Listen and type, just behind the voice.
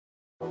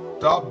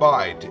Stop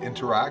by to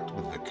interact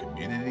with the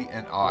community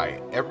and I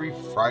every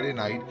Friday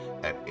night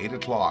at 8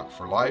 o'clock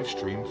for live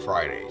stream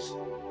Fridays.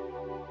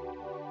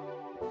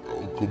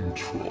 Welcome,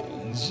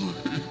 trolls.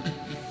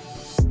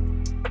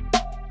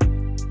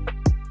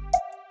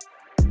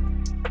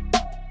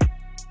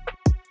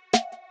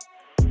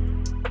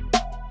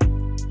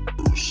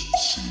 First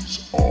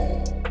sees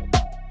all.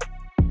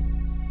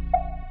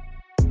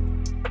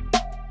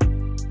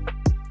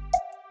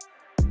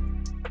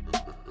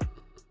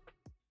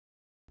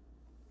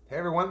 Hey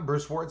everyone,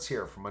 Bruce Ward's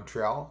here from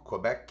Montreal,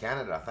 Quebec,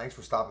 Canada. Thanks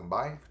for stopping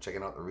by, for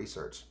checking out the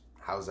research.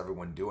 How's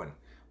everyone doing?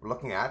 We're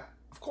looking at,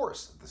 of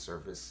course, the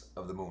surface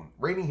of the moon.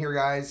 Raining here,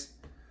 guys.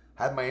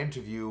 Had my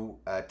interview,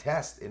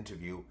 test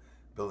interview,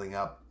 building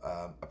up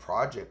a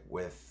project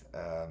with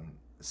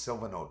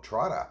Silvano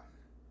Trotta.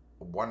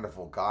 A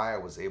wonderful guy. I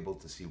was able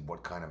to see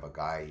what kind of a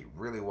guy he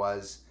really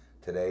was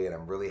today, and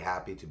I'm really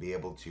happy to be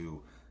able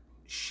to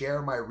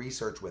share my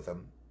research with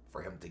him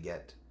for him to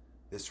get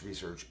this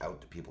research out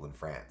to people in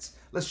France.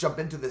 Let's jump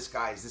into this,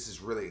 guys. This is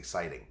really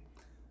exciting.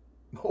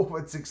 Oh,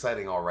 it's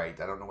exciting, all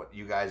right. I don't know what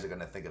you guys are going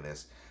to think of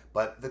this,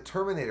 but the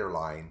Terminator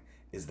line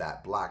is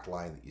that black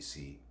line that you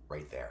see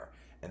right there.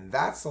 And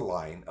that's the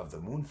line of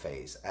the moon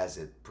phase as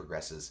it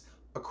progresses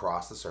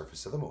across the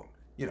surface of the moon.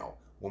 You know,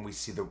 when we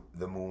see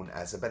the moon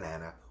as a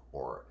banana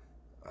or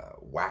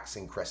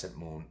waxing crescent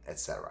moon,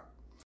 etc.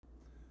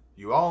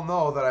 You all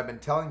know that I've been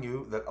telling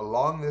you that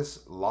along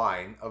this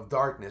line of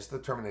darkness, the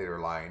Terminator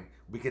line,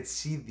 we could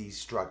see these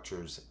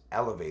structures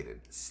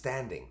elevated,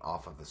 standing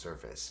off of the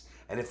surface.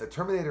 And if the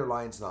Terminator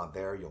line's not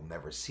there, you'll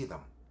never see them.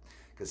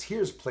 Because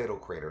here's Plato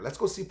Crater. Let's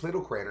go see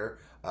Plato Crater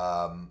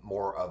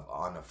more of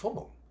on a full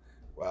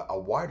moon, a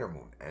wider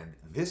moon. And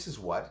this is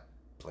what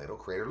Plato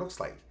Crater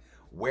looks like.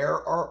 Where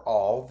are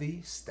all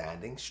the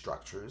standing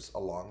structures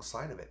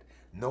alongside of it?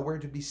 Nowhere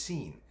to be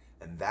seen.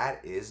 And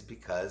that is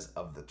because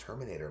of the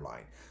Terminator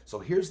line. So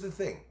here's the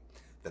thing.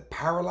 The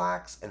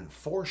parallax and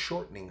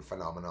foreshortening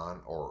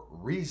phenomenon, or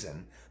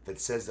reason,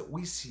 that says that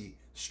we see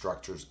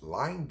structures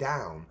lying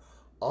down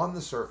on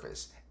the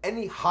surface.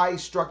 Any high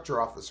structure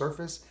off the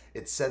surface,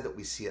 it's said that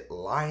we see it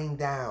lying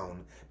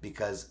down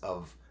because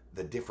of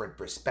the different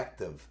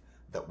perspective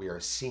that we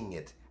are seeing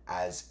it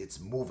as it's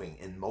moving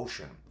in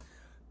motion.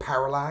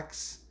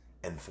 Parallax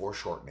and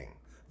foreshortening.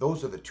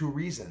 Those are the two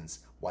reasons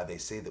why they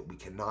say that we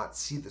cannot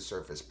see the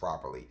surface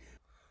properly.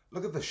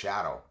 Look at the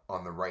shadow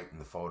on the right in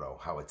the photo,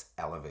 how it's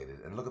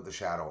elevated, and look at the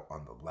shadow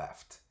on the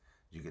left.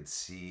 You could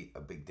see a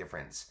big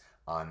difference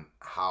on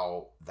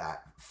how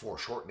that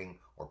foreshortening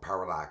or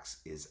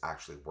parallax is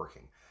actually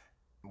working.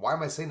 Why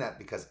am I saying that?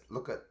 Because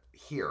look at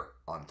here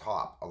on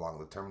top along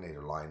the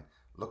Terminator line,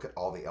 look at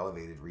all the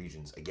elevated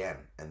regions again,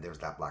 and there's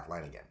that black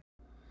line again.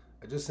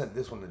 I just sent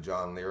this one to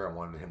John Lear. I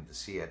wanted him to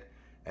see it.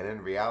 And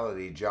in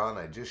reality, John,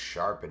 I just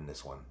sharpened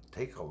this one.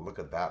 Take a look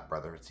at that,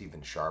 brother. It's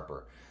even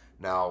sharper.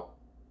 Now,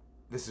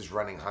 this is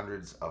running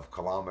hundreds of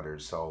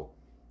kilometers, so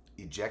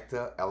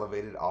ejecta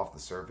elevated off the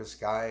surface,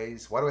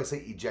 guys. Why do I say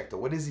ejecta?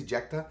 What is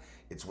ejecta?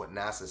 It's what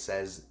NASA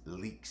says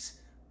leaks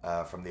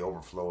from the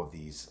overflow of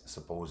these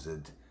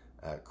supposed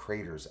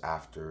craters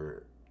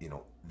after, you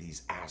know,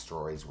 these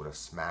asteroids would have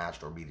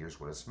smashed or meteors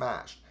would have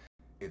smashed.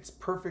 It's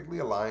perfectly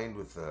aligned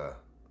with the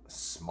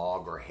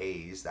smog or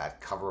haze,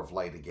 that cover of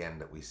light again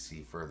that we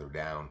see further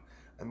down.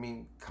 I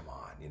mean, come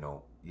on, you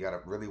know, you gotta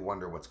really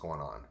wonder what's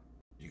going on.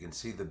 You can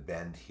see the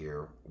bend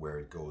here where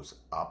it goes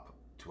up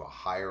to a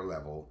higher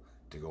level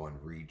to go and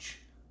reach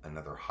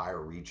another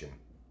higher region.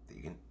 That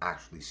you can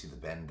actually see the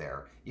bend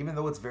there. Even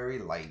though it's very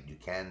light, you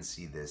can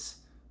see this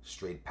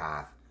straight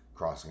path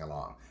crossing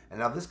along. And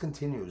now this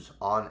continues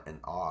on and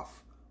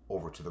off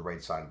over to the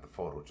right side of the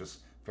photo. Just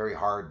very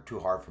hard, too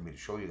hard for me to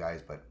show you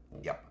guys, but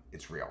yep,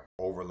 it's real.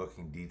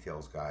 Overlooking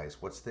details, guys.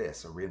 What's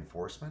this? A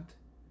reinforcement?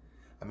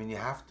 I mean, you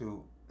have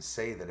to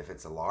say that if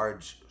it's a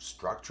large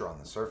structure on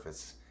the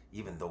surface,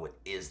 even though it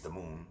is the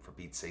moon, for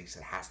Pete's sakes,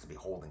 it has to be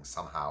holding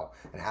somehow.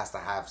 It has to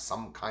have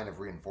some kind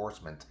of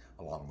reinforcement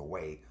along the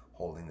way,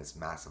 holding this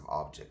massive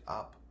object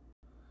up.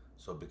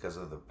 So because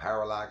of the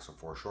parallax or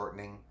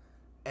foreshortening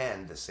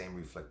and the same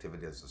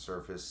reflectivity as the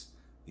surface,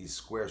 these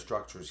square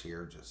structures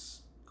here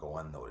just go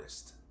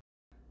unnoticed.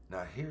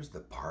 Now here's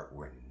the part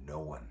where no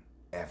one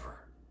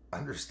ever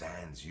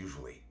understands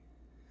usually.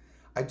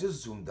 I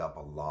just zoomed up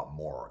a lot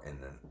more in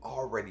an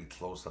already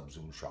close-up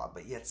zoom shot,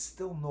 but yet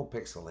still no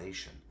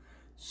pixelation.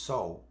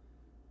 So,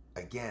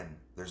 again,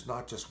 there's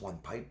not just one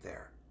pipe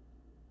there.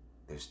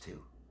 There's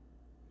two.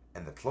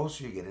 And the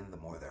closer you get in, the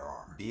more there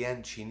are.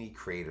 Bianchini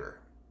Crater.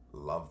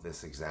 Love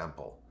this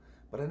example.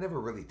 But I never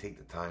really take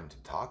the time to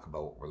talk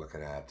about what we're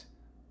looking at.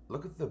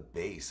 Look at the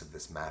base of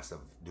this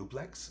massive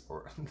duplex,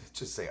 or let's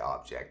just say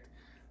object.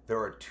 There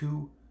are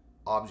two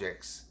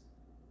objects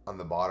on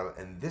the bottom,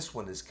 and this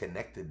one is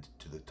connected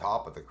to the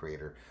top of the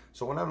crater.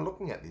 So when I'm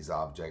looking at these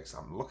objects,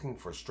 I'm looking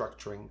for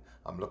structuring,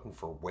 I'm looking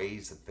for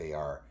ways that they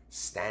are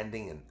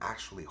standing and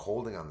actually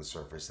holding on the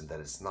surface, and that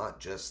it's not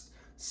just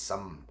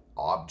some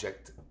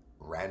object,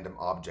 random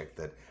object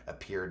that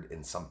appeared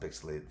in some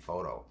pixelated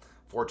photo.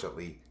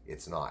 Fortunately,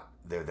 it's not.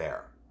 They're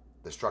there.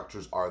 The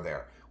structures are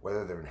there.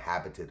 Whether they're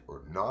inhabited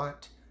or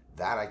not,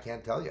 that I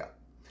can't tell you.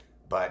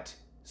 But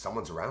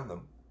someone's around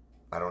them.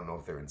 I don't know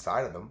if they're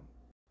inside of them.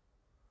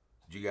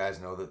 Did you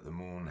guys know that the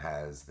moon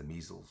has the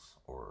measles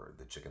or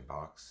the chicken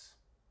pox?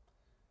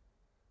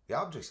 The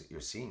objects that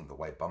you're seeing, the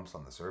white bumps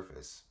on the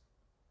surface,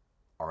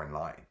 are in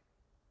line.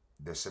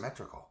 They're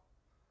symmetrical,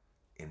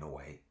 in a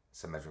way,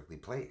 symmetrically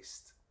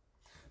placed.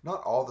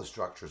 Not all the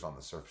structures on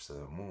the surface of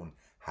the moon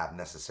have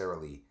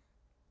necessarily,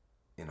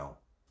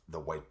 the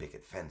white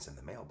picket fence in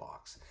the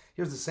mailbox.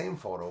 Here's the same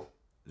photo,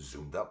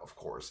 zoomed up, of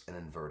course, and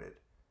inverted.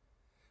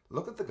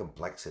 Look at the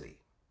complexity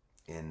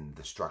in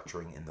the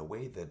structuring, in the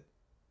way that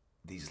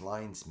these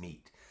lines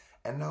meet.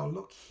 And now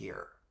look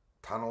here,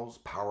 tunnels,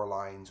 power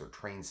lines, or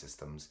train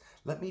systems.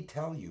 Let me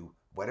tell you,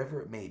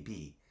 whatever it may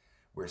be,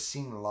 we're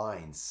seeing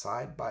lines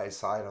side by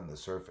side on the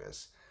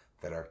surface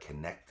that are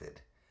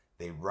connected.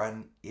 They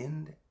run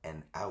in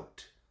and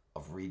out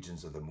of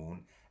regions of the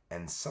moon,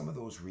 and some of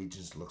those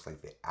regions looks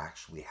like they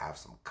actually have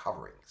some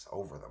coverings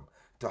over them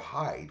to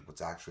hide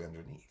what's actually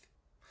underneath.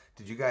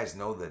 Did you guys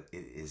know that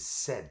it is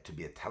said to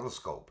be a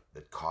telescope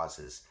that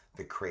causes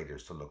the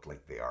craters to look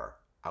like they are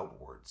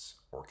outwards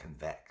or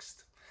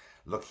convexed?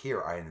 Look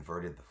here, I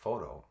inverted the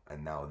photo,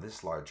 and now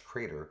this large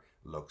crater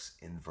looks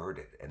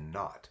inverted and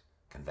not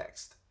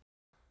convexed.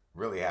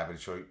 Really happy to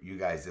show you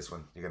guys this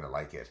one. You're going to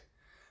like it.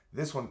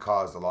 This one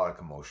caused a lot of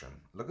commotion.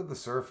 Look at the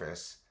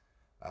surface.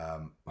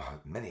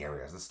 Many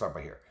areas. Let's start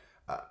by here.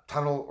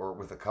 Tunnel or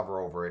with a cover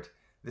over it.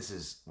 This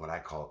is what I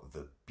call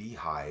the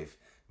beehive,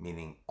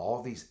 meaning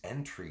all these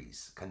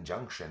entries,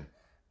 conjunction,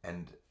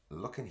 and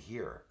look in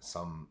here,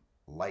 some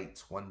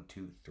lights, 1,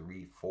 2,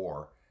 3,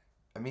 4.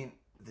 I mean,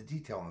 the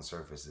detail on the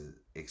surface is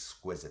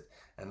exquisite.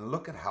 And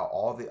look at how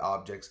all the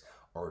objects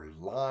are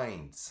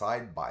lined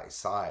side by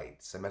side,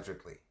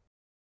 symmetrically.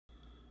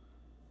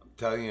 I'm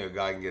telling you, a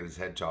guy can get his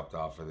head chopped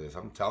off for this.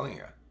 I'm telling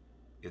you,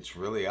 it's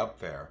really up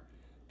there.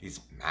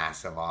 These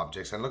massive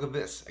objects. And look at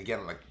this,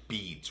 again, like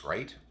beads,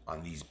 right?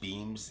 On these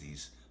beams,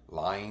 these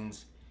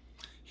lines.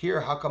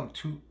 Here, how come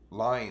two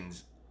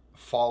lines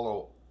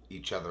follow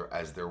each other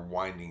as they're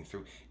winding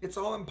through? It's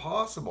all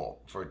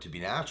impossible for it to be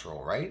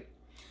natural, right?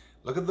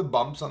 Look at the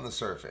bumps on the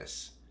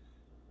surface.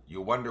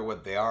 You wonder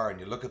what they are, and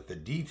you look at the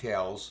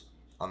details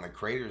on the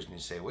craters and you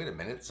say, wait a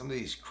minute, some of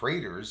these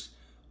craters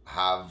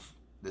have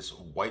this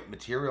white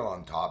material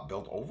on top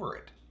built over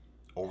it,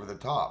 over the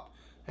top.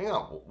 Hang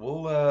on,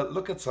 we'll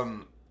look at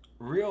some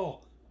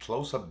real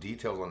close-up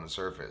details on the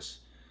surface.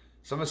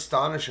 Some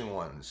astonishing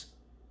ones.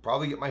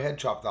 Probably get my head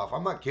chopped off.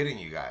 I'm not kidding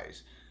you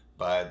guys,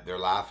 but they're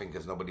laughing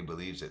because nobody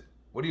believes it.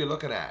 What are you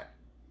looking at?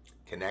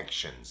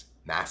 Connections.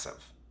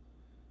 Massive.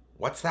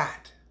 What's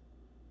that?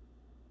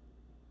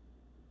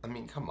 I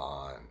mean, come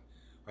on.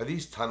 Are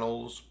these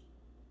tunnels?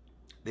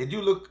 They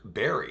do look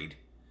buried,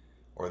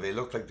 or they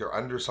look like they're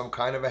under some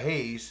kind of a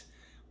haze.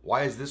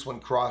 Why is this one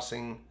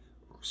crossing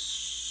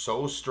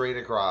so straight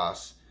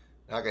across?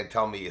 Not gonna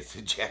tell me it's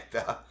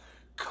ejecta.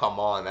 Come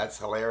on, that's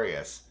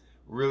hilarious.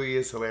 Really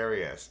is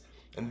hilarious.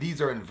 And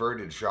these are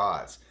inverted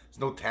shots. There's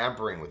no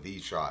tampering with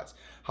these shots.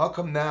 How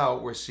come now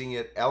we're seeing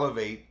it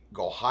elevate,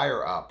 go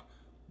higher up,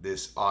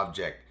 this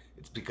object?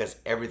 It's because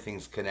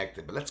everything's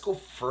connected. But let's go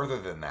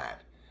further than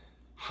that.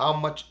 How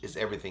much is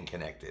everything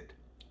connected?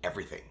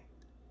 Everything.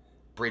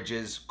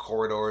 Bridges,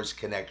 corridors,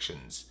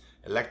 connections.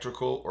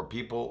 Electrical or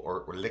people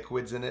or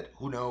liquids in it,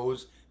 who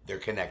knows? They're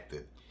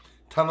connected.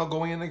 Tunnel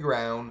going in the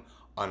ground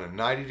on a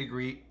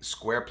 90-degree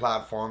square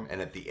platform,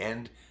 and at the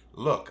end,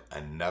 look,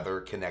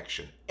 another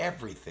connection.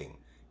 Everything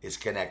is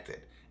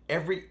connected.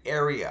 Every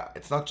area,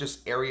 it's not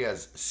just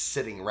areas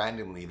sitting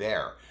randomly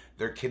there.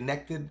 They're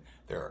connected.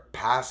 There are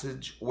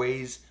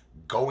passageways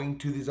going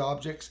to these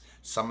objects.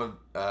 Some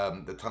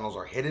of the tunnels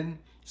are hidden.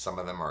 Some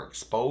of them are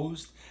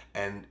exposed.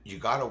 And you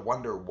gotta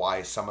wonder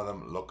why some of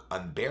them look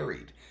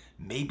unburied.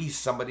 Maybe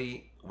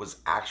somebody was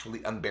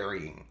actually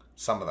unburying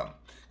some of them.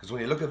 Because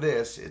when you look at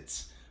this,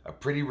 it's a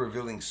pretty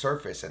revealing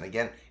surface. And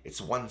again,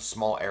 it's one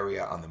small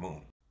area on the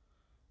moon.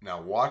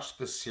 Now watch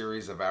the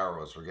series of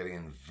arrows. We're getting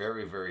in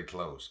very, very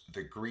close.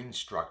 The green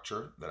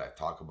structure that I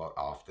talk about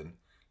often,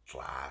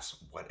 glass,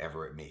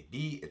 whatever it may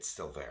be, it's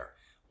still there.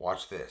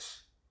 Watch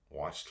this.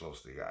 Watch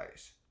closely,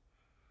 guys.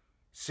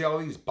 See all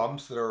these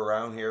bumps that are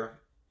around here?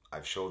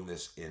 I've shown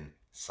this in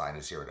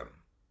sinus iridum.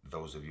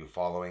 Those of you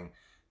following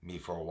me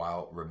for a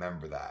while,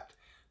 remember that.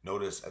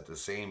 Notice at the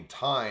same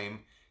time,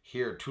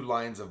 here, two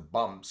lines of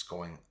bumps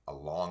going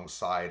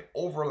alongside,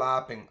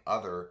 overlapping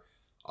other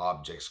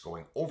objects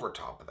going over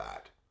top of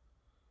that.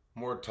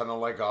 More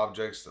tunnel-like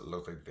objects that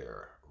look like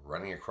they're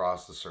running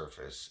across the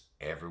surface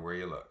everywhere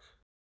you look.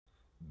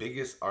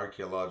 Biggest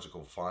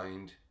archaeological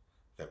find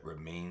that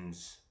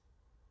remains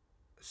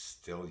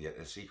still yet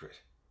a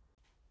secret.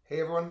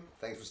 Hey everyone,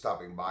 thanks for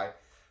stopping by.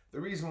 The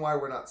reason why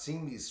we're not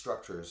seeing these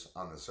structures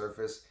on the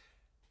surface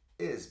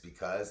is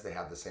because they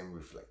have the same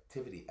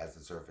reflectivity as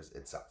the surface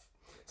itself.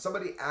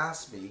 Somebody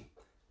asked me,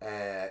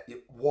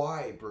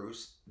 why,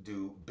 Bruce,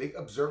 do big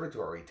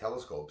observatory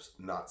telescopes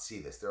not see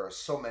this? There are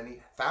so many,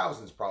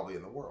 thousands probably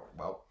in the world.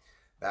 Well,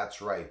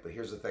 that's right, but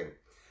here's the thing.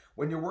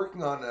 When you're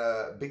working on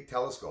a big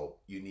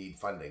telescope, you need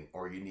funding,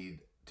 or you need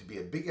to be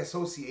a big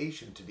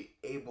association to be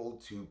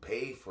able to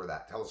pay for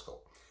that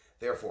telescope.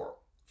 Therefore,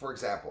 for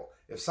example,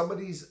 if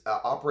somebody's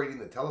operating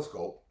the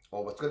telescope,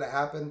 well, what's going to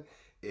happen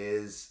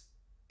is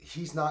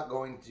he's not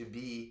going to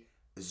be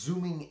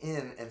zooming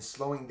in and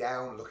slowing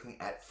down looking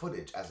at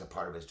footage as a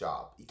part of his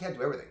job. He can't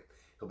do everything.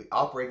 He'll be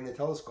operating the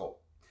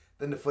telescope.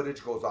 Then the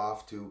footage goes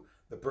off to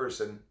the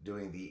person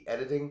doing the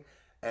editing,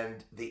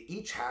 and they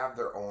each have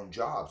their own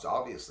jobs,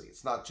 obviously.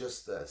 It's not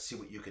just see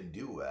what you can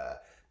do,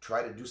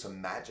 try to do some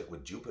magic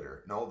with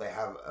Jupiter. No, they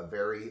have a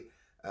very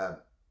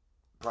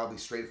probably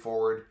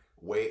straightforward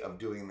way of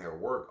doing their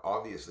work,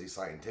 obviously,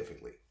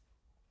 scientifically.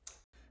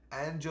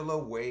 Angela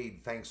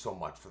Wade, thanks so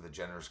much for the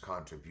generous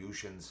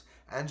contributions.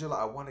 Angela,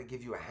 I want to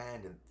give you a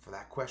hand for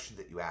that question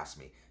that you asked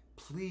me.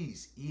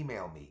 Please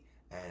email me,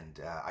 and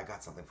I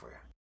got something for you.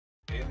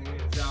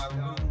 Aliens are the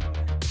moon.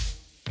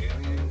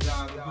 Aliens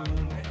are the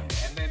moon.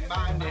 And they're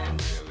mining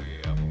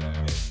really up there.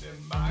 And they're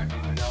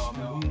mining on the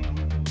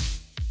moon.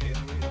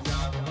 Aliens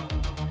are the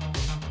moon.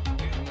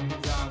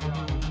 Aliens are the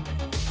moon.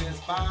 They're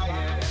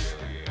spying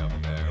really up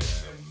there. And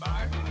they're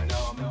mining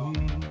on the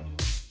moon.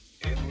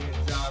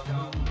 Aliens are the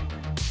moon.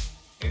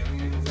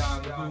 Aliens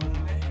are the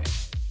moon.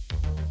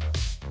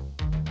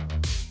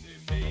 They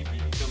may be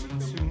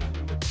coming soon.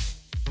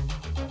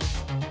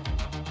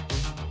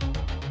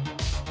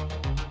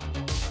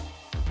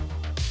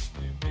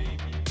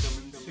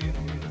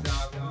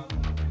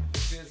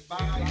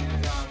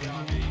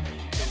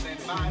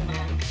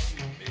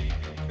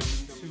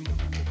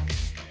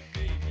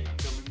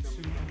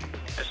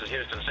 This is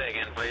Houston. Say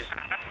again, please.